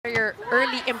your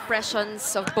early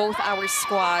impressions of both our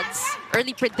squads?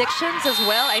 Early predictions as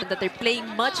well, that they're playing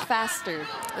much faster.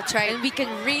 That's right. And we can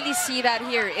really see that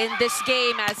here in this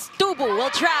game as Tubu will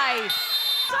try.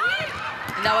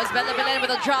 And that was Bella Belen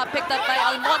with a drop picked up by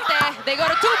Almonte. They go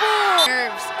to Tubu.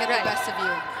 Nerves get the best of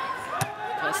you.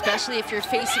 Especially if you're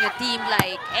facing a team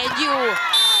like NU.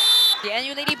 The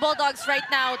NU Lady Bulldogs right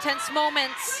now, tense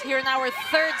moments here in our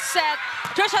third set.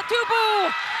 Trisha Tubu!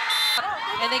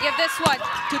 And they give this one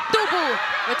to Tubu.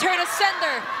 Return to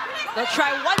sender. They'll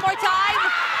try one more time.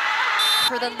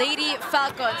 For the Lady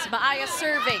Falcons, Maaya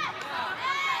serving.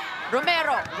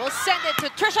 Romero will send it to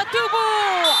Trisha Tubu.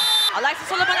 Alexis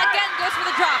Solomon again goes for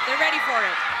the drop. They're ready for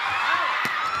it.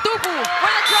 Tubu for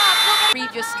the drop.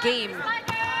 Previous game.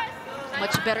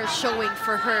 Much better showing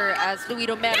for her as Luis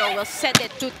Romero will send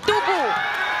it to Tubu.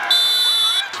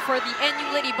 For the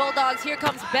NU Lady Bulldogs, here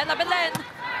comes Bella Belen.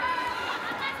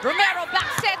 Romero back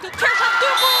set to Trisha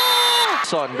Tubu.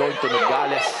 Son going to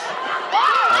Nogales.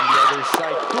 On the other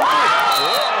side, Tubu.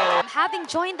 Oh. Having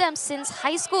joined them since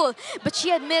high school, but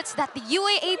she admits that the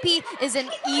UAAP is an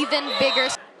even bigger.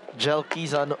 Jel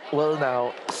Kizan will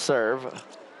now serve.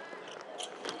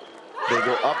 They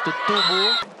go up to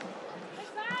Tubu.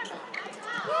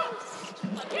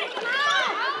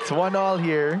 It's 1-1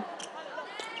 here.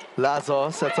 Lazo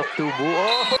sets up Tubu.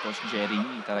 Oh! Coach Jerry,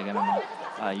 talaga naman,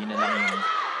 yun na lang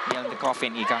yung the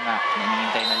coffin, ika nga,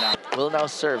 nanihintay na lang. Will now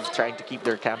serve, trying to keep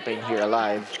their campaign here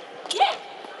alive.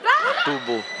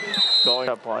 Tubu going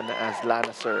upon as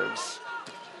Lana serves.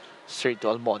 Straight to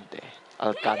Almonte.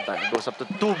 Alcantara goes up to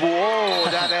Tubu. Oh,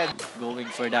 that end. Going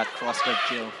for that cross-court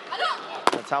kill.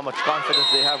 That's how much confidence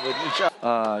they have with each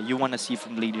other. You want to see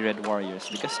from Lady Red Warriors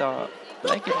because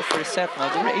like in the first set,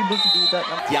 they were able to do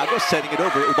that. Tiago setting it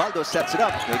over. Ubaldo sets it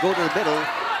up. They go to the middle.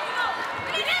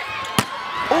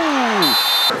 Ooh!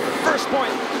 First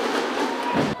point.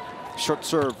 Short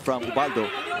serve from Ubaldo.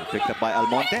 Picked up by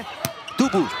Almonte.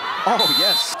 Tubu. Oh,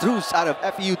 yes. Cruz out of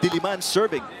FEU Diliman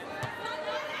serving.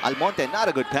 Almonte, not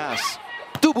a good pass.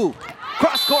 Tubu.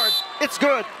 Cross court. It's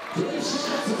good.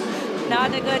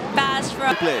 Not a good pass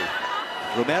from Play.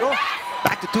 Romero.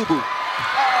 Back to Tubu.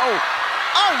 Oh!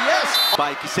 Oh, yes!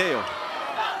 By Kiseo.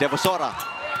 Devosora.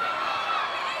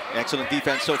 Excellent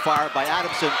defense so far by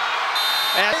Adamson.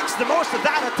 And makes the most of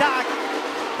that attack.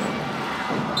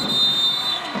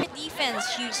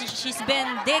 Defense, she's been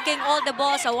digging all the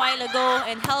balls a while ago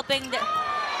and helping do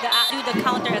the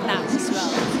counter attacks as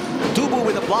well. Tubu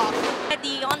with a block.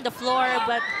 Already on the floor,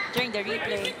 but during the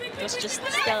replay, it was just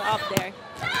still up there.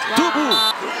 Wow. Tubu.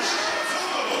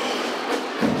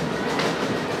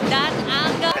 That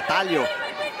angle. Petalio.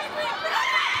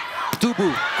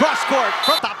 Tubu. Cross court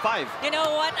from top 5. You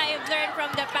know what I have learned from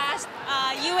the past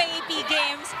UAAP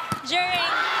games during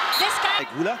this kind.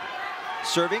 Gula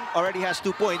serving, already has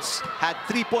 2 points. Had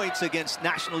 3 points against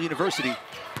National University.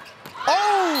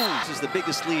 Oh! This is the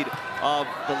biggest lead of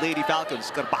the Lady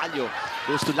Falcons. Carvalho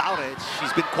goes to Laure.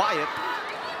 She's been quiet.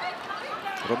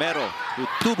 Romero to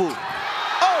Tubu.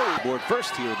 Oh! Board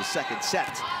first here, the second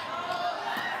set.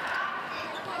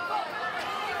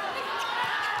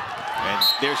 And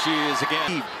there she is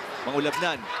again.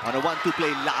 Mangulabnan on a 1-2 play.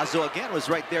 Lazo again was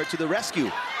right there to the rescue.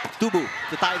 Tubu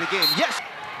to tie the game. Yes!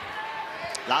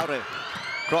 Laure.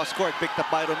 Cross court picked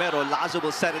up by Romero. Lazo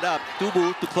will set it up.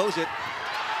 Tubu to close it.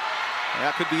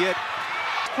 That could be it.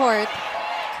 Court.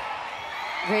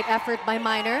 Great effort by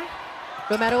Minor.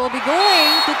 Romero will be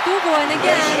going to Tubu and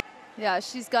again. Yeah,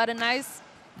 she's got a nice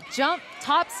jump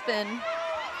top spin.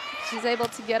 She's able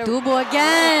to get a Tubu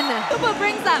again. Tubu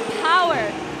brings that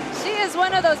power. She is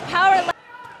one of those power.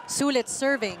 Sulit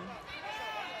serving.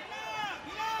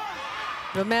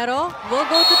 Romero will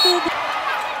go to Tubu.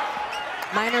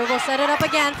 Minor will set it up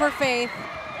again for Faith.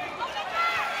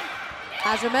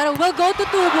 As Romero will go to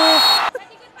Tubu.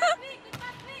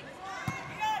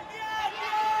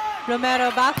 Romero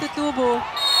back to Tubu.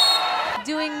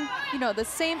 Doing, you know, the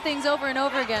same things over and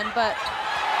over again, but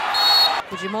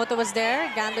Fujimoto was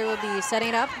there. Gander will be setting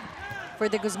it up for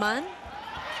the Guzman.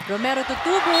 Romero to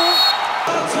Tubu.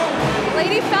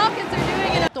 Lady Falcons are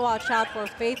doing it. To watch out for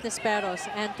Faith Nesperos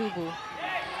and Tubu.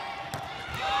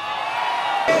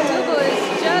 Tubu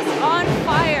is just on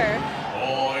fire.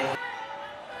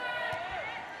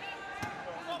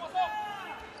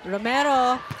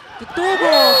 Romero to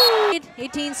Tubu.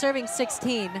 18 serving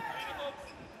 16.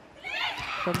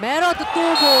 Romero to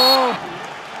Tubu.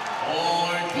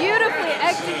 Beautifully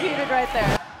executed right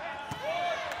there.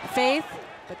 Faith,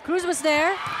 but Cruz was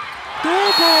there.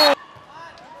 Tubu.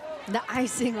 The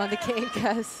icing on the cake,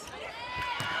 guys.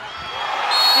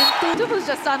 And Tubu's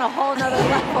just on a whole nother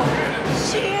level.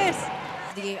 She is.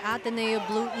 The Ateneo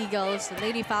Blue Eagles, the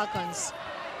Lady Falcons,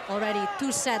 already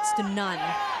 2-0.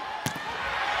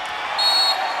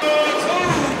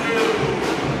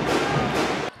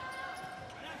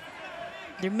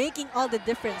 They're making all the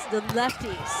difference, the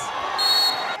lefties.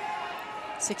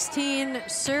 16,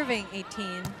 serving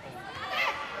 18.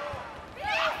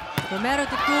 Romero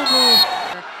to Tubu,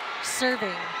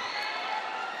 serving.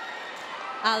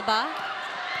 Alba.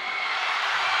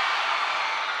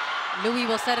 Louis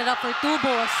will set it up for Tubu,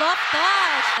 a soft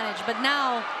touch. But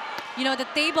now, you know, the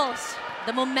tables,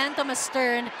 the momentum has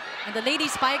turned, and the Lady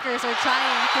Spikers are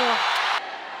trying to.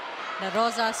 La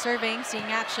Rosa serving, seeing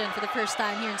action for the first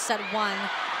time here in set 1.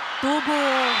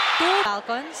 Tubu,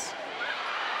 Falcons.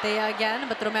 Thea again,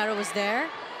 but Romero was there.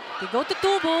 They go to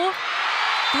Tubu.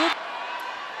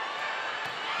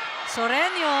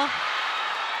 Soreño.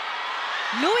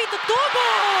 Louis to Tubu!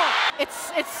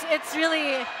 It's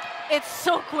really, it's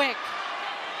so quick.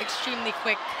 Extremely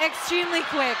quick. Extremely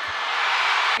quick.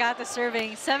 Got the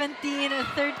serving,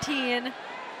 17-13.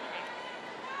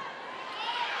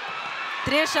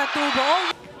 Trisha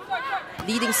Tubu.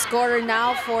 Leading scorer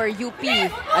now for UP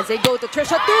as they go to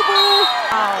Trisha Tubu.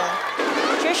 Wow.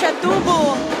 Trisha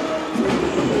Tubu.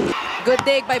 Good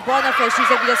dig by Boniface. She's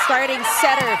going to be the starting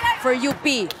setter for UP.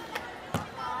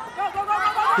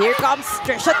 Here comes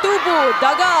Trisha Tubu.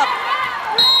 Dug up.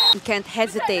 You can't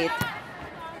hesitate.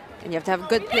 And you have to have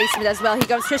good placement as well. Here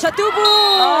comes Trisha Tubu.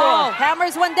 Oh.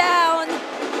 Hammers one down.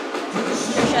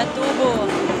 Trisha Tubu.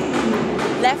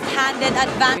 Left-handed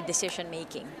advantage decision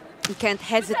making. You can't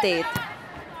hesitate.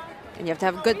 And you have to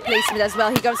have good placement as well.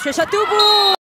 Here comes Trisha Tubu.